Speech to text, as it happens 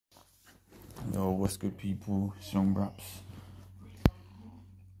Yo, what's good, people? It's Young Raps,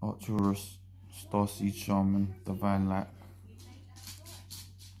 Arcturus, Starseed Shaman, Divine Light.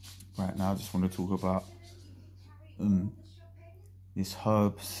 Right now, I just want to talk about this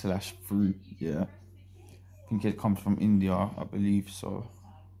herb slash fruit. Yeah, I think it comes from India, I believe so.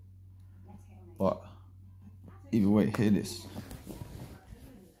 But either way, hear this.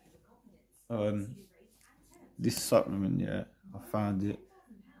 This supplement, yeah, I found it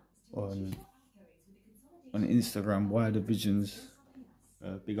on Instagram. Wider Visions.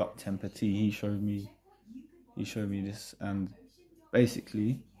 Big up Temper T. He showed me this, and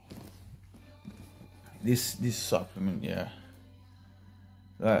basically this supplement, yeah,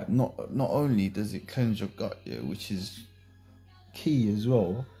 like not only does it cleanse your gut, yeah, which is key as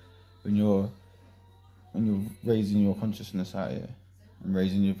well when you're raising your consciousness out here and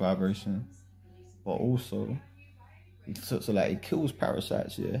raising your vibration, but also so like it kills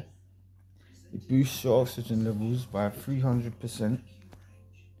parasites, yeah. It boosts your oxygen levels by 300%,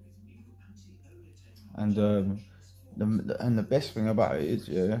 and the best thing about it is,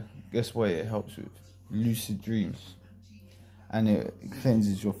 yeah, guess what? It helps with lucid dreams, and it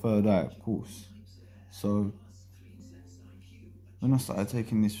cleanses your third eye, of course. So when I started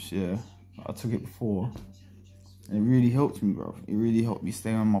taking this, yeah, I took it before, and it really helped me, bro. It really helped me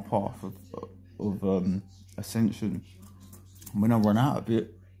stay on my path of ascension. When I run out of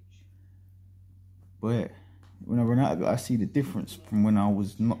it, I see the difference from when I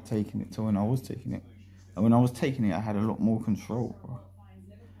was not taking it to when I was taking it. And when I was taking it, I had a lot more control, bro.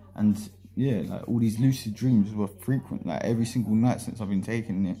 And yeah, like all these lucid dreams were frequent, like every single night since I've been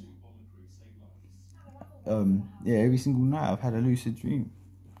taking it. Yeah, every single night I've had a lucid dream.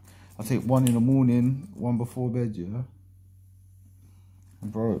 I take one in the morning, one before bed, yeah.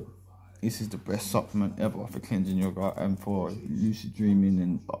 And bro, this is the best supplement ever for cleansing your gut and for lucid dreaming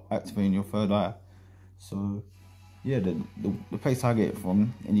and activating your third eye. So yeah, the place I get it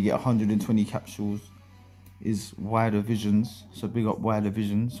from, and you get 120 capsules, is Wider Visions. So big up Wider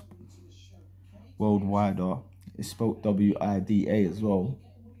Visions, Worldwide. It's spelled W-I-D-A as well.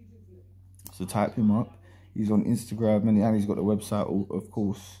 So type him up. He's on Instagram and he's got the website, of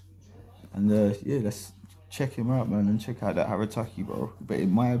course. And yeah, let's check him out, man, and check out that Haritaki, bro. But in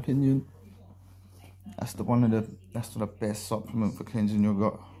my opinion, that's the best supplement for cleansing your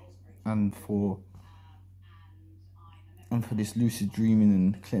gut and for this lucid dreaming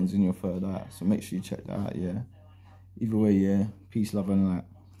and cleansing your third eye. So make sure you check that out, yeah. Either way, yeah, peace, love and light.